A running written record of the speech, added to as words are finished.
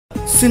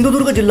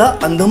सिंधुदुर्ग जिल्हा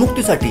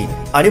अंधमुक्तीसाठी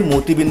आणि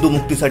मोतीबिंदू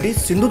मुक्तीसाठी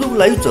सिंधुदुर्ग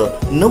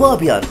लाईव्हचं नवं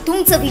अभियान।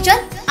 तुमचं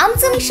विजन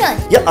आमचं मिशन।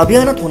 या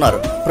अभियानात होणार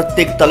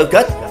प्रत्येक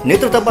तालुक्यात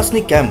नेत्र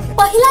तपासणी कॅम्प।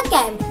 पहिला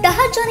कॅम्प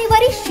 10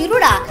 जानेवारी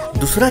शिरोडा,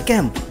 दुसरा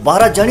कॅम्प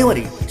 12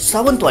 जानेवारी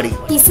सावंतवाडी,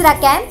 तिसरा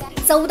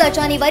कॅम्प 14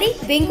 जानेवारी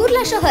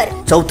वेंगुर्ला शहर,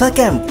 चौथा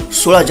कॅम्प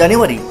 16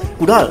 जानेवारी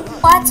कुडाळ,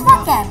 पाचवा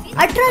कॅम्प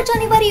 18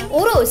 जानेवारी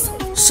ओरोस,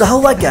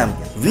 सहावा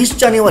कॅम्प 20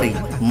 जानेवारी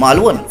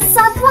मालवण,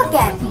 सातवा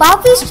कॅम्प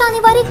 22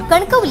 जानेवारी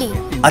कणकवली,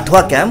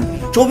 आठवा कॅम्प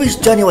 24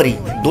 जानेवारी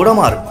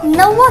दोडामार्ग,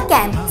 नववा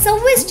कॅम्प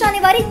 26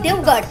 जानेवारी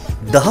देवगड,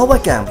 10वा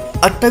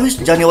कॅम्प 28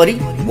 जानेवारी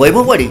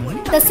वैभववाडी।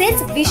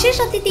 तसेच विशेष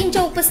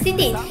अतिथींच्या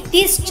उपस्थितीत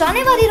 30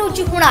 जानेवारी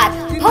रोजी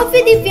होणार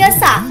भव्य दिव्य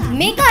असा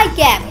मेगा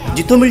कॅम्प,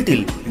 जिथे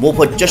मिळतील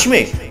मोफत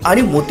चष्मे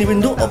आणि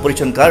मोतीबिंदू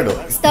ऑपरेशन कार्ड।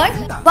 स्थळ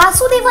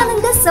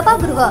वासुदेवानंद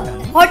सभागृह,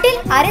 हॉटेल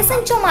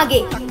RSNच्या मागे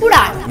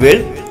कुडाळ।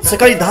 वेळ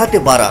सकाळी 10 ते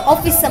 12।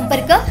 ऑफिस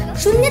संपर्क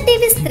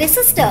 023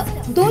 63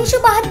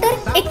 272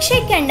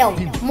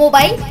 191,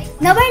 मोबाईल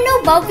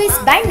 99 22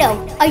 92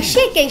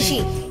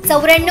 8081,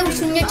 94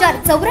 04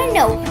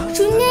 94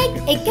 01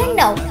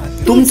 91।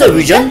 तुमचं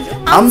विजन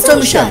आमचं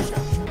मिशन।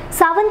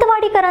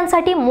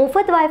 सावंतवाडीकरांसाठी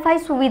मोफत वायफाय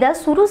सुविधा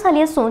सुरू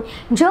झाली असून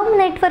जम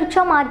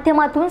नेटवर्कच्या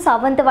माध्यमातून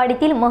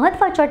सावंतवाडीतील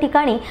महत्त्वाच्या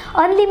ठिकाणी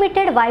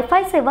अनलिमिटेड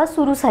वायफाय सेवा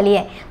सुरू झाली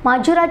आहे।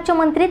 माजी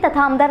राज्यमंत्री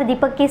तथा आमदार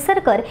दीपक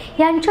केसरकर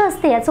यांच्या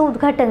हस्ते याचं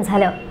उद्घाटन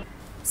झालं।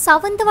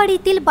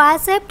 सावंतवाडीतील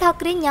बाळासाहेब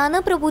ठाकरे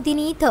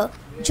ज्ञानप्रबोधिनी इथं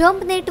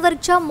जम्प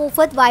नेटवर्कच्या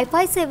मोफत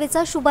वायफाय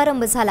सेवेचा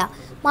शुभारंभ झाला।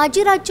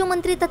 माजी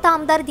राज्यमंत्री तथा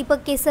आमदार दीपक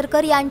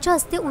केसरकर यांच्या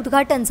हस्ते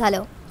उद्घाटन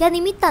झालं। या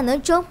निमित्तानं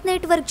जम्प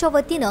नेटवर्कच्या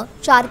वतीनं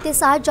 4 ते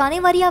 6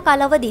 जानेवारी या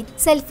कालावधीत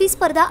सेल्फी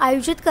स्पर्धा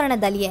आयोजित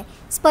करण्यात आली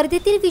आहे।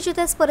 स्पर्धेतील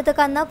विजेत्या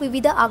स्पर्धकांना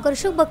विविध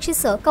आकर्षक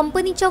बक्षिसं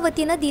कंपनीच्या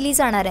वतीनं दिली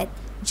जाणार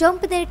आहेत।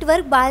 जम्प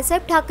नेटवर्क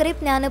बाळासाहेब ठाकरे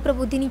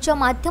ज्ञानप्रबोधिनीच्या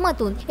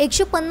माध्यमातून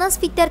 150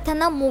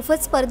 विद्यार्थ्यांना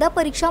मोफत स्पर्धा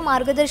परीक्षा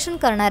मार्गदर्शन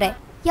करणार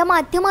आहे। या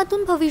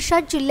माध्यमातून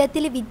भविष्यात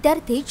जिल्ह्यातील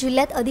विद्यार्थी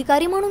जिल्ह्यात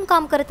अधिकारी म्हणून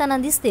काम करताना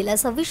दिसतील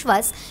असा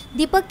विश्वास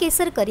दीपक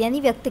केसरकर यांनी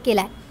व्यक्त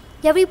केलाय।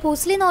 यावेळी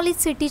भोसले नॉलेज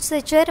सिटीचे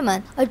चेअरमन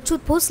अच्युत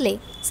भोसले,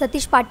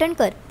 सतीश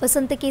पाटणकर,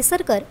 वसंत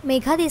केसरकर,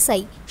 मेघा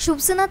देसाई,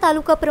 शिवसेना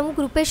तालुका प्रमुख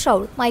रुपेश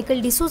राऊळ,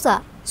 मायकल डिसोजा,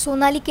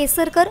 सोनाली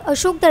केसरकर,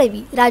 अशोक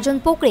दळवी, राजन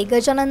पोकळे,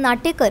 गजानन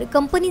नाटेकर,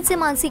 कंपनीचे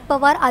मानसिक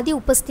पवार आदी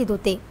उपस्थित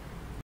होते।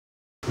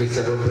 मी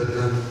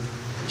सर्वप्रथम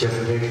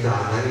जनरेटचा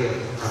आभारी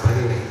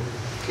आहे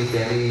की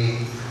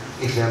त्यांनी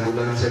इथल्या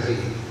मुलांसाठी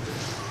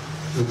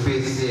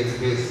UPSC,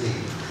 MPSC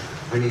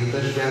आणि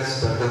इतर ज्या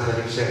स्पर्धा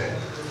परीक्षा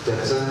आहेत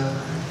त्याचं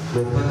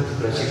मोफत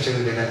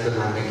प्रशिक्षण देण्याचं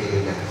मान्य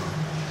केलेलं आहे।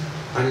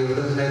 आणि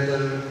एवढंच नाही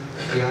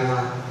तर या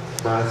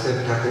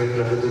बाळासाहेब ठाकरे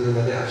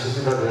प्रबोधिनीमध्ये अशी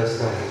सुद्धा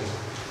व्यवस्था आहे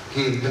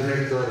की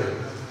इंटरनेटद्वारे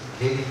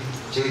हे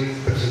जे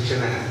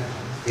प्रशिक्षण आहे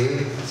हे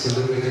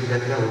सिंधुदुर्ग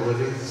जिल्ह्यातल्या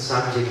उर्वरित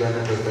 7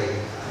 जिल्ह्यांना देता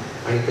येईल।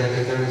 आणि त्या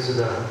ठिकाणी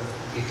सुद्धा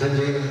इथं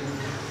जे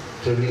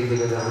ट्रेनिंग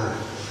दिलं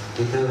जाणार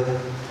तिथं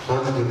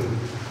हॉल घेऊन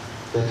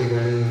त्या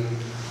ठिकाणी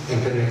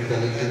इंटरनेट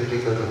कनेक्टिव्हिटी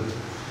करून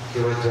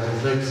किंवा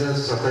जनरेटचं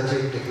स्वतःची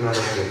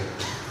टेक्नॉलॉजी आहे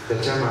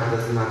त्याच्या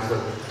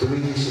मार्फत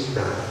तुम्ही जे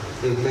शिकता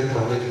ते इथल्या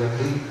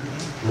कॉलेजमधली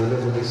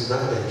मुलं मुलीसुद्धा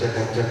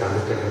त्यांच्या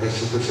तालुक्यामध्ये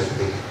शिकू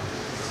शकते।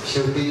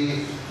 शेवटी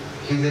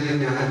ही जरी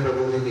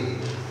ज्ञानप्रबोधिनी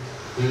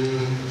ही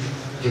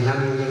जिल्हा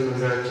नियोजन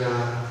मंडळाच्या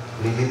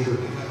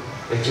निधीतून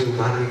याची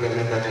उभारणी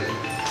करण्यात आली।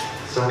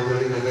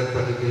 सावंतवाडी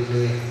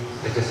नगरपालिकेने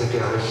याच्यासाठी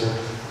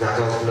आवश्यक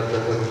जागा उपलब्ध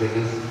करून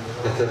दिली।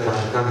 त्याचं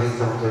बांधकाम हे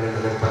सावंतवाडी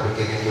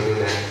नगरपालिकेने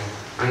केलेलं आहे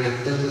आणि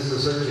अत्यंत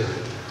सुसज्ज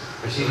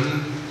अशी ही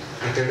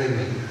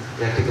अकॅडमी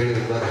या ठिकाणी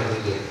उभा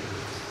राहिलेली आहे।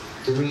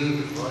 तुम्ही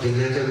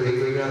जिल्ह्याच्या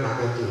वेगवेगळ्या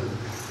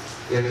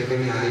भागातून या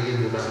ठिकाणी आलेली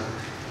मुलं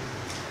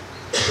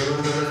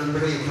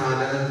सर्वसाधारणपणे इथं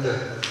आल्यानंतर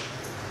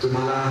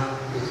तुम्हाला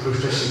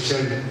उत्कृष्ट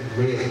शिक्षण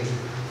मिळेल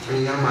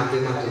आणि या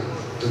माध्यमातून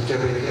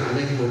तुमच्यापैकी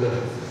अनेक मुलं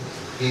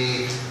की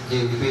जे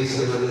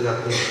UPSCमध्ये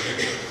जाते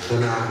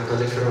त्यांना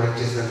कलेक्टर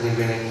व्हायची संधी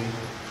मिळेल,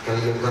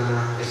 काही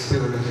लोकांना SP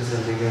होण्याची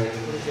संधी मिळेल,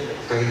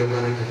 काही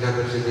लोकांना जिल्हा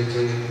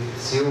परिषदेचे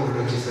CO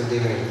होण्याची संधी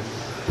मिळेल।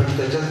 पण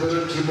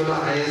त्याच्याचबरोबर जी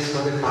मुलं IAS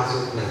मध्ये पास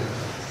होत नाही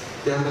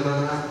त्या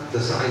मुलांना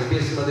जसं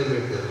IPS मध्ये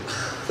मिळतं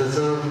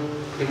तसं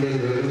इंडियन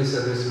रेव्हेन्यू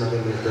सर्व्हिसमध्ये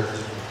मिळतं।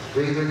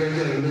 वेगवेगळ्या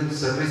ज्या इंडियन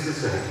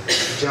सर्व्हिसेस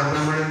आहेत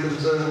ज्याप्रमाणे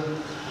तुमचं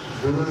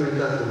गुण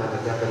मिळतात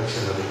तुम्हाला त्या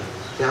परीक्षेमध्ये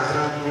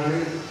त्याप्रमाणे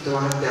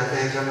तुम्हाला त्या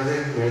ह्याच्यामध्ये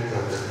मिळत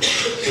जातं।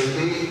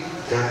 शेवटी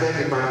त्या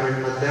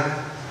डिपार्टमेंटमधल्या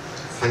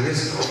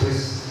हायेस्ट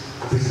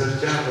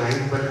ऑफिसरच्या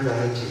रँकपर्यंत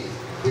जाण्याची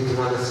ही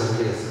तुम्हाला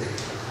संधी असते।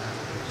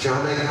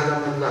 ज्याला एखादा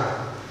मुलगा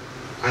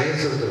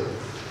IAS होतो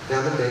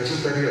त्याला त्याची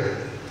करिअर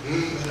ही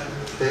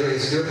त्या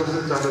SDO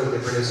पासून चालू होते,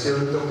 पण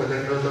SDO तो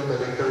कलेक्टर होतो,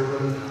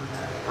 कलेक्टरवरून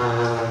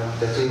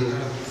त्याची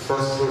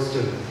फर्स्ट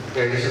पोस्टिंग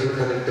ॲडिशनल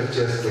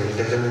कलेक्टरची असते,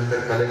 त्याच्यानंतर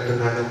कलेक्टर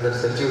झाल्यानंतर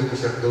सचिव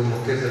होऊ शकतो,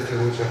 मुख्य सचिव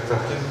होऊ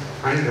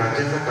शकतात आणि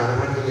राज्याचा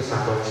कारभार तुम्ही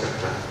सांभाळू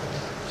शकता।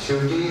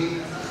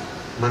 शेवटी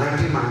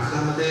मराठी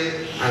माणसामध्ये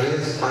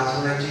IAS पास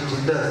होण्याची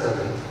जिद्द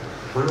असावी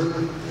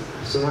म्हणून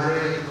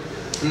सुमारे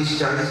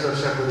 30-40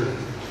 वर्षापूर्वी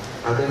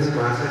आदरणीय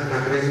बाळासाहेब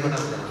ठाकरेंनी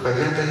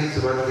पहिल्यांदा ही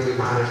सुरुवात केली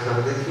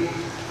महाराष्ट्रामध्ये की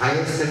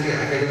IAS साठी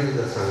अकॅडमीज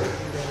असाव्या।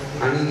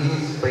 आणि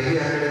ही पहिली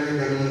अकॅडमी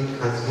त्यांनी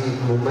खाजगी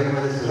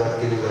मुंबईमध्ये सुरुवात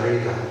केली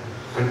वरळीला,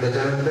 आणि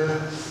त्याच्यानंतर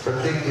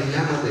प्रत्येक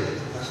जिल्ह्यामध्ये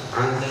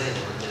आज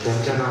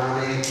त्यांच्या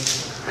नावाने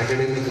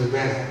अकॅडमी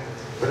उभ्या आहे.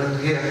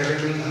 परंतु ही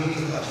अकॅडमी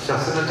ही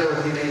शासनाच्या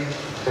वतीने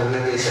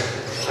करण्यात येत आहे,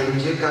 आणि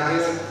जे कार्य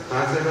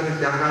बाळासाहेबांनी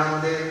त्या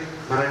काळामध्ये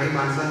मराठी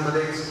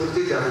माणसांमध्ये एक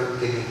स्फूर्ती जागृत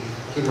केली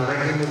की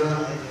मराठी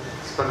मुलं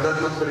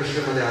स्पर्धात्मक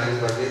परीक्षेमध्ये आली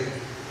पाहिजे,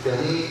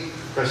 त्यांनी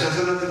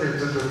प्रशासनाचं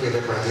नेतृत्व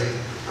केलं पाहिजे.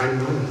 आणि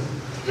म्हणून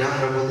या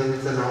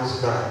प्रबोधिनीचं नाव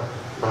सुद्धा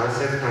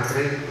बाळासाहेब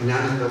ठाकरे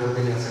ज्ञान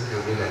प्रबोधिनी असं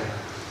ठेवलेलं आहे.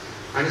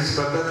 आणि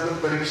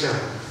स्पर्धात्मक परीक्षा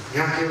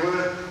ह्या केवळ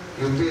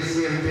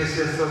UPSC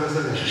MPSC असतात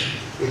असं नाही,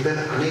 इतर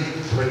अनेक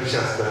परीक्षा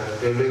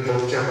असतात. रेल्वे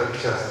बोर्डच्या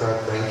परीक्षा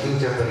असतात,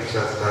 बँकिंगच्या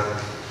परीक्षा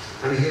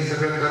असतात. आणि हे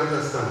सगळं करत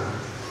असताना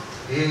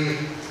हे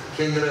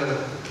केंद्र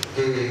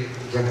जे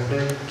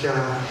जॅपनेटच्या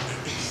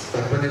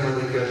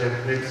स्थापनेमध्ये किंवा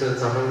जॅपनेटचं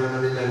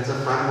चालवण्यामध्ये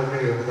त्यांचं फार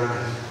मोठं योगदान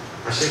आहे.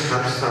 असे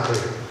हर्ष साबळे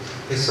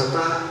हे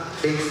स्वतः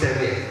टेक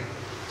सॅव्ही आहे.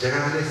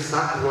 जगामध्ये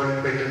 7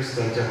 वर्ल्ड पेटंट्स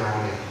त्यांच्या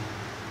नावाने,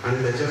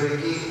 आणि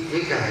त्याच्यापैकी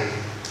एक आहे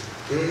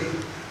ते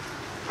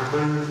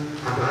आपण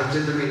जे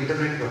तुम्ही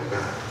इंटरनेट बघता,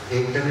 हे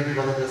इंटरनेट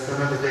बघत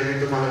असताना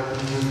त्याच्याने तुम्हाला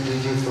 2G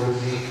 3G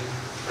 4G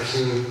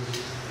अशी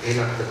हे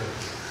लागतं.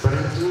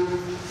 परंतु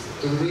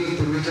तुम्ही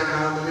पूर्वीच्या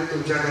काळामध्ये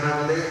तुमच्या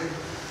घरामध्ये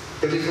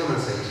टेलिफोन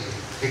असायचे,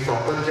 हे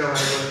कॉपरच्या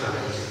वायरवर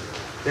चालायचे.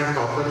 त्या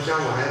कॉपरच्या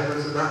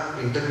वायरवर सुद्धा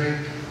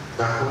इंटरनेट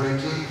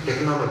दाखवण्याची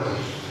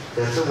टेक्नॉलॉजी,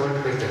 त्याचं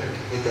वर्ल्ड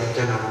पेटंट हे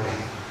त्यांच्या नावाने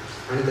आहे.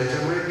 आणि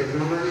त्याच्यामुळे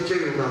टेक्नॉलॉजीच्या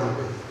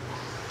युगामध्ये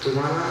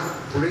तुम्हाला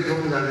पुढे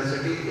घेऊन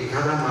जाण्यासाठी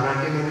एखादा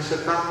मराठी मनुष्य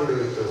का पुढे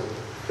येतो,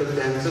 तर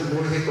त्यांचं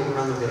मूळ हे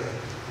कोकणामध्ये आहे.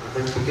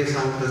 आपण PK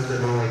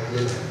सावंतांचं नाव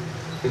ऐकलेलं आहे.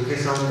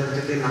 PK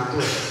सावंतांचे ते नातू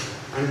आहे,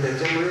 आणि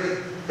त्याच्यामुळे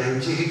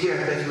त्यांची ही जी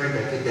अटॅचमेंट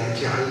आहे की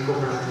त्यांची आई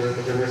कोकणातली आहे,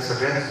 त्याच्यामुळे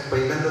सगळ्यात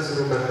पहिल्यांदा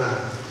सुरू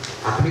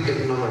करताना आपली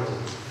टेक्नॉलॉजी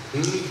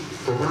ही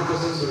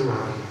कोकणापासून सुरू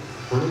व्हावी.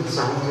 म्हणून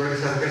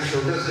सावंतवाडीसारख्या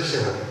छोटंसं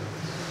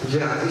शहर जे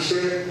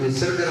अतिशय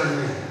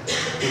निसर्गरम्य आहे,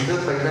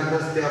 तिथं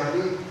पहिल्यांदाच ते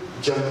आपली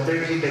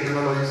जम्पनेट ही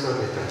टेक्नॉलॉजी सह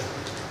देतात.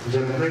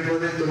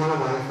 जम्पनेटमध्ये तुम्हाला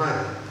वायफाय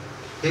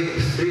हे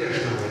फ्री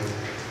असणार आहे,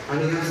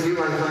 आणि या फ्री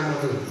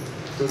वायफायमधून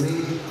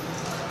तुम्ही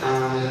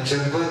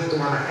जगभर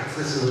तुम्हाला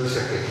ॲक्सेस मिळू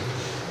शकेल.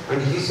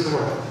 आणि ही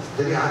सुरुवात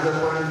जरी आज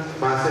आपण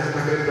बाळासाहेब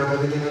ठाकरे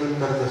प्रबोधिनी म्हणून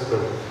करत असतो,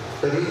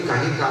 तरी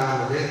काही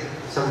काळामध्ये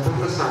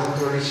संपूर्ण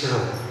सावंतवाडी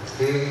शहर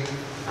हे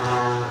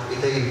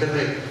इथे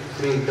इंटरनेट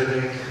फ्री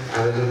इंटरनेट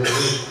अवेलेबल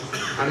होईल.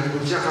 आणि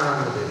पुढच्या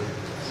काळामध्ये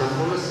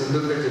संपूर्ण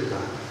सिंधुदुर्ग जिल्हा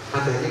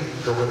हा त्यांनी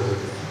कव्हर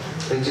होईल.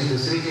 त्यांची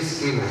दुसरी जी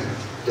स्कीम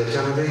आहे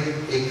ज्याच्यामध्ये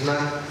 1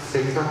 लाख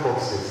सेट टॉप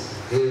बॉक्सेस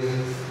हे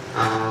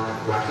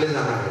वाटले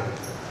जाणार आहे,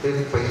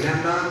 ते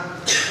पहिल्यांदा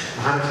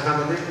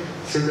महाराष्ट्रामध्ये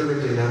सिंधुदुर्ग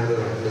जिल्ह्यामध्ये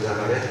वाटले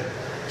जाणार आहे,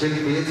 जे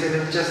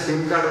BSNLच्या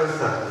सिम कार्डवर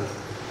चालते.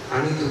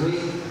 आणि तुम्ही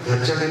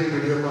घरच्या घरी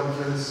व्हिडिओ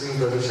कॉन्फरन्सिंग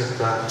करू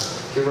शकता,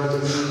 किंवा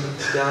तुम्ही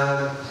त्या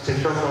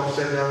सेट टॉप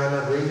बॉक्सच्या ज्या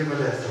वेळेला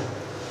रेंजमध्ये असतात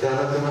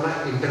त्याला तुम्हाला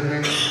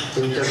इंटरनेट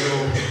तुमच्या जो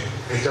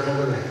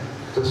ह्याच्यामधून आहे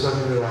तो सुद्धा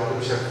तुम्ही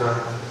वापरू शकता.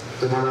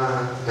 तुम्हाला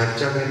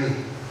घरच्या घरी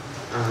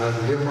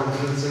व्हिडिओ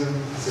कॉन्फरन्सिंग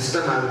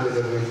सिस्टम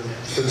अवेलेबल होईल.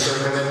 तुमच्या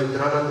एखाद्या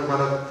मित्राला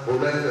तुम्हाला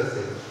बोलायचं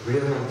असेल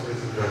व्हिडिओ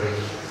कॉन्फरन्सिंगद्वारे,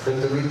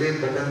 तर तुम्ही ते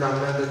बटन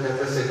दाबल्यानंतर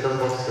त्याचा सेट टॉप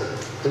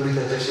बॉक्स तुम्ही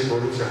त्याच्याशी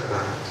बोलू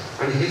शकता.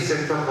 आणि हे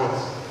सेट टॉप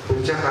बॉक्स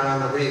पुढच्या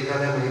काळामध्ये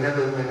एखाद्या महिन्या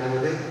 2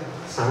 महिन्यामध्ये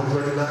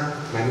सावंतवाडीला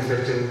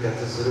मॅन्युफॅक्चरिंग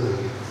त्याचं सुरू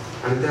होईल.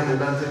 आणि त्या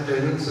मुलांचं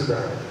ट्रेनिंग सुद्धा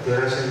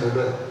 1300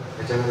 मुलं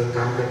त्याच्यामध्ये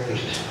काम करतील.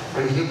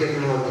 आणि ही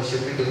टेक्नॉलॉजी,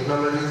 शेवटी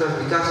टेक्नॉलॉजीचा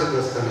विकास होत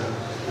असताना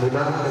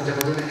मुलांना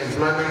त्याच्यामधून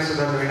एम्प्लॉयमेंट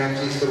सुद्धा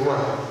मिळण्याची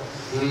सुरुवात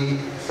ही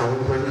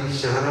सावंतवाडी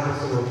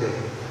शहरापासून होते.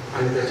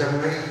 आणि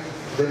त्याच्यामुळे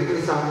जरी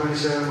मी सावंतवाडी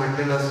शहर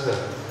म्हटलेलं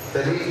असलं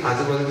तरी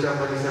आजूबाजूच्या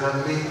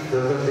परिसरातली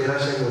जवळजवळ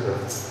 1300 मुलं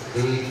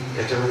ही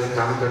याच्यामध्ये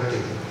काम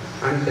करतील.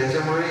 आणि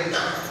त्याच्यामुळे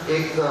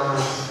एक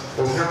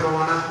मोठ्या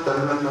प्रमाणात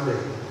तरुणांमध्ये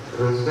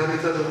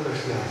रोजगारीचा जो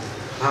प्रश्न आहे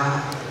हा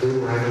दूर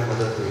व्हायला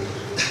मदत होईल.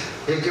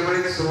 हे केवळ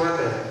एक सुरुवात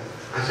आहे.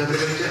 अशा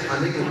प्रकारचे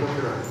अनेक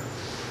उपक्रम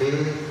हे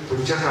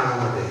पुढच्या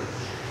काळामध्ये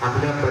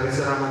आपल्या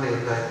परिसरामध्ये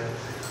येत आहेत.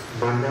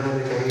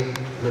 बांद्यामध्ये काही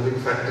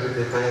नवीन फॅक्टरीज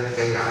येत आहेत,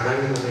 काही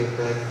आघाडीमध्ये येत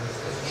आहेत.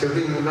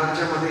 शेवटी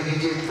मुलांच्या मध्ये ही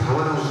जी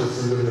भावना होती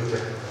सिंधुदुर्गच्या,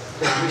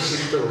 ते आम्ही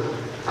शिकतो.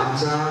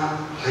 आमचा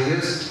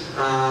हायेस्ट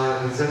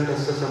रिझल्ट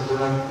असतो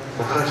संपूर्ण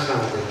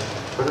महाराष्ट्रामध्ये,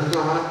 परंतु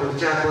आम्हाला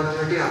पुढच्या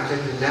अपॉर्च्युनिटी आमच्या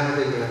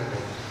जिल्ह्यामध्ये मिळत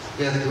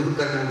नाही. या दूर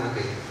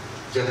करण्यामध्ये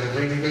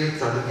गव्हर्नमेंटने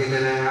चालू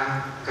केलेल्या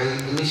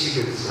काही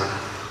इनिशिएटिव्हचा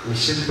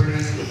निश्चितपणे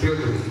उपयोग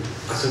होईल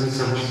असं मी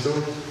समजतो.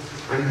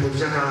 आणि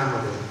पुढच्या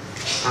काळामध्ये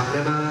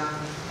आपल्याला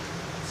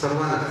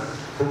सर्वांना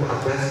खूप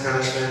अभ्यास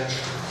करायचा आहे.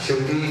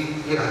 शेवटी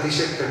ही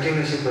अतिशय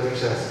कठीण अशी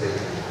परीक्षा असते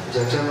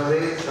ज्याच्यामध्ये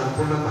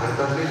संपूर्ण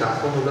भारतातली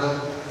लाखो मुलं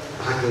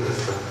भाग घेत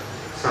असतात.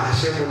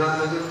 600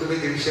 मुलांमधून तुम्ही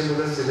 150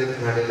 मुलं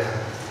सिलेक्ट झालेले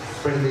आहेत.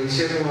 पण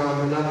 150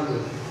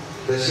 मुलांमधून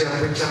जशी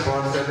अपेक्षा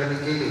पवारसाहेबांनी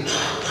केली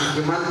की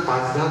किमान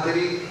 5-10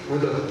 तरी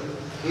मुलं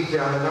ही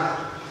ज्यावेळेला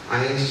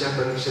IASच्या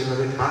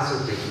परीक्षेमध्ये पास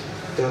होते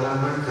तेव्हा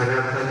आपण खऱ्या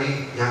अर्थाने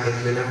ह्या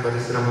घेतलेल्या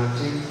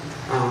परिश्रमाची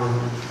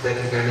त्या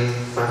ठिकाणी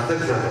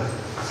सार्थक झालं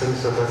असं मी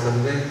स्वतः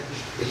समजेन.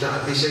 इथं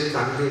अतिशय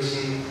चांगली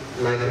अशी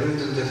लायब्ररी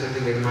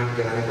तुमच्यासाठी निर्माण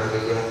करण्यात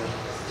आलेली आहे.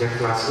 ज्या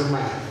क्लासरूम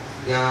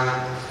आहेत या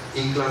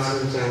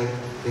ई-क्लासरूम्स आहेत,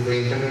 तिथे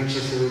इंटरनेटची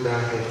सुविधा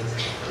आहे,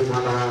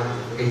 तुम्हाला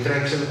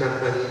इंटरॅक्शन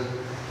करता येईल,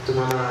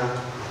 तुम्हाला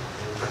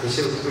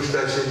अतिशय उत्कृष्ट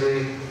असे जे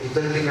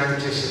इतर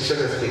ठिकाणचे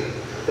शिक्षक असतील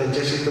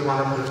त्यांच्याशी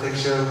तुम्हाला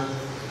प्रत्यक्ष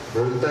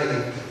बोलता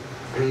येईल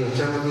आणि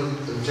याच्यामधून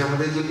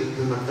तुमच्यामध्ये जी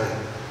बुद्धिमत्ता आहे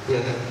ती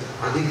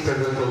अधिक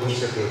प्रगत होऊ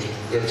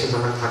शकेल याची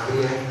मला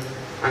खात्री आहे.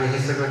 आणि हे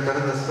सगळं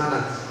करत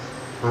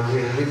असतानाच माझी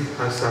हल्लीच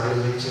आज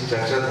सार्वजनिकची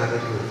चर्चा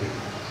झालेली होती.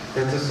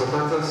 त्यांचं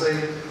स्वतःचं असं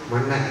एक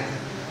म्हणणं आहे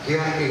की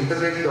या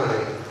इंटरनेटद्वारे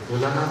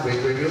मुलांना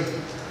वेगवेगळे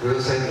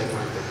व्यवसाय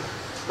निर्माण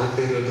करतात. मग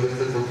ते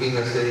रेल्वेचं बुकिंग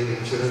असेल,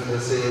 इन्शुरन्स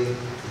असेल,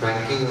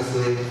 बँकिंग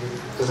असेल,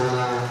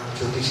 तुम्हाला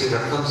छोटीशी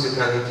रक्कम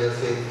स्वीकारायची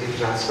असेल, ती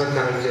ट्रान्सफर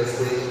करायची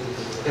असेल,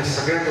 या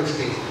सगळ्या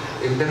गोष्टी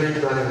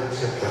इंटरनेटद्वारे होऊ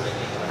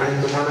शकतात.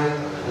 आणि तुम्हाला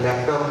एक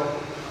लॅपटॉप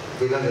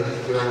दिला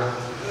जाईल किंवा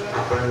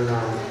आपण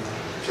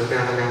छोट्या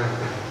काय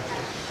म्हणतात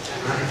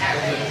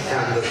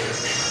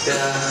त्या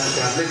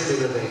टॅबलेट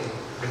दिलं जाईल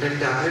आणि त्या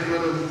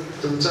टॅबलेटवरून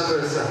तुमचा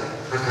व्यवसाय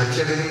हा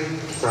घरच्या घरी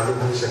चालू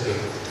होऊ शकेल.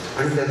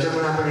 आणि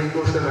त्याच्यामुळे आपण एक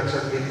गोष्ट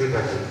लक्षात घेतली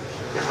पाहिजे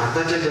की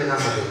आताच्या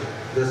जगामध्ये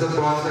जसं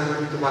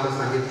पवारसाहेबांनी तुम्हाला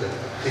सांगितलं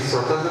की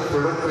स्वतःचं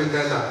प्रोडक्ट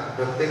विकायला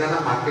प्रत्येकाला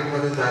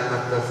मार्केटमध्ये जायला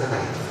लागतं असं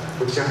नाही.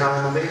 पुढच्या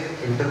काळामध्ये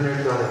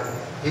इंटरनेटद्वारे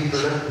ही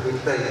प्रोडक्ट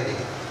विकता येते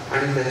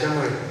आणि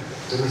त्याच्यामुळे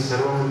तुम्ही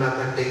सर्व मुलं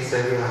आता टेक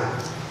सेव्ही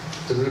आहात.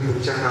 तुम्ही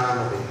पुढच्या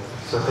काळामध्ये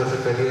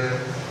स्वतःचं करिअर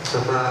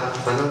स्वतः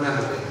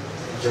बनवण्यामध्ये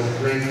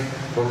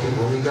जम्पनेट मोठी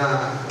भूमिका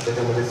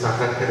त्याच्यामध्ये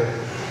साकार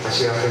करेल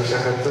अशी अपेक्षा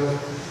करतो.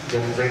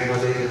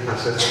 जम्पनेटमध्ये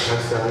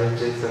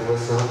शासनाचे सर्व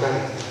सहकारी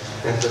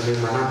त्यांचं मी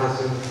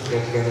मनापासून या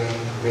ठिकाणी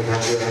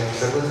मेधावी आहेत,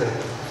 सर्वच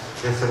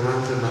आहेत, या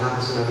सर्वांचं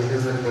मनापासून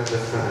अभिनंदन करत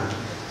असताना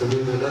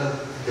तुम्ही मुलं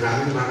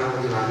ग्रामीण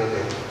भागामधून आलेले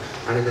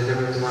आहेत आणि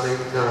त्याच्यामुळे तुम्हाला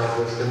एक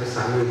गोष्ट मी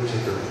सांगू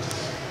इच्छितो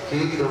की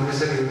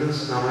प्रोफेसर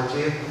युनुस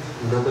नावाचे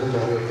नोबेल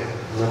लॉरेट आहे,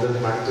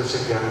 नोबेल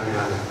पारितोषिक ज्यांना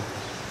मिळालं,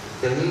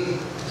 त्यांनी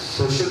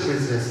सोशल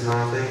बिझनेस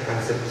नावाचा एक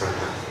कन्सेप्ट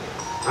काढला.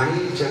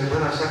 आणि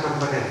जगभर अशा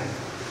कंपन्या आहेत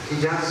की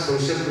ज्या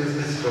सोशल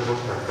बिझनेस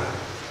प्रमोट करतात.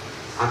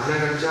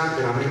 आपल्याकडच्या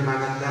ग्रामीण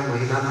भागातल्या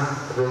महिलांना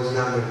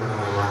रोजगार निर्माण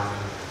व्हावा,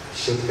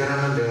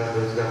 शेतकऱ्यांना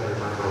रोजगार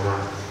निर्माण व्हावा,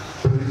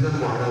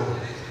 टुरिझम वाढावं,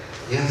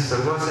 या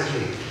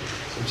सर्वांसाठी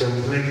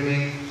जम्पनेटने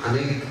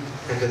अनेक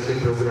त्याच्यातले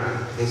प्रोग्राम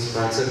हे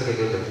स्पॉन्सर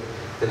केलेले आहेत.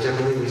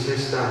 त्याच्यामध्ये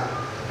विशेषतः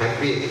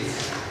हॅपी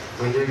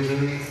म्हणजे जी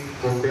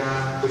कोंबड्या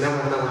खुल्या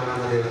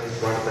वातावरणामध्ये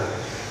वाढतात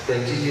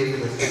त्यांची जी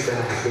एक नसते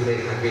त्याला हॅपी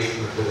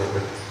म्हटलं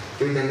जातं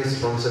ते त्यांनी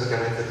स्पॉन्सर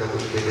करायचं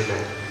कबूल केलेलं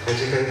आहे.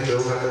 त्याचे काही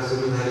प्रयोग आता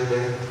सुरू झालेले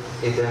आहेत.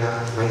 येत्या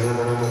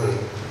महिनाभरामध्ये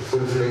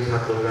फुल फ्लेज हा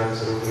प्रोग्राम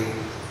सुरू होईल.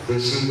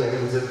 देशी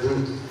गाईंचं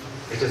दूध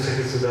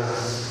याच्यासाठी सुद्धा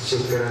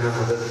शेतकऱ्यांना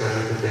मदत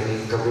करण्याचं त्यांनी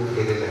कबूल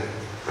केलेलं आहे.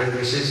 आणि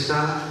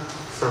विशेषतः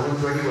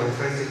सावंतवाडी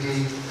वायफाय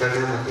सिटी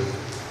करण्यामध्ये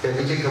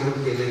त्यांनी जे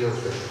कबूल केलेलं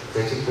होतं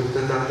त्याची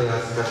पूर्तता ते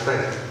आज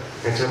करतायत.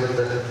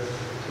 त्याच्याबद्दल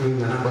मी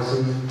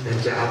मनापासून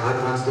त्यांचे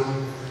आभार मानतो.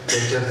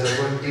 त्यांच्या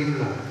सर्व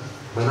टीमला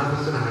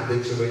मनापासून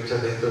हार्दिक शुभेच्छा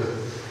देतो.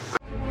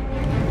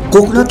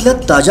 कोकणातल्या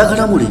ताज्या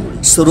घडामोडी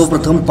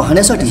सर्वप्रथम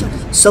पाहण्यासाठी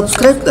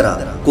सबस्क्राईब करा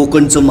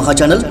कोकणचं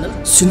महाचॅनल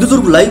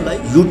सिंधुदुर्ग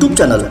लाईव्ह यूट्यूब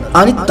चॅनल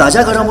आणि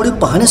ताज्या घडामोडी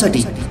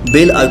पाहण्यासाठी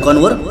बेल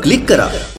आयकॉनवर क्लिक करा.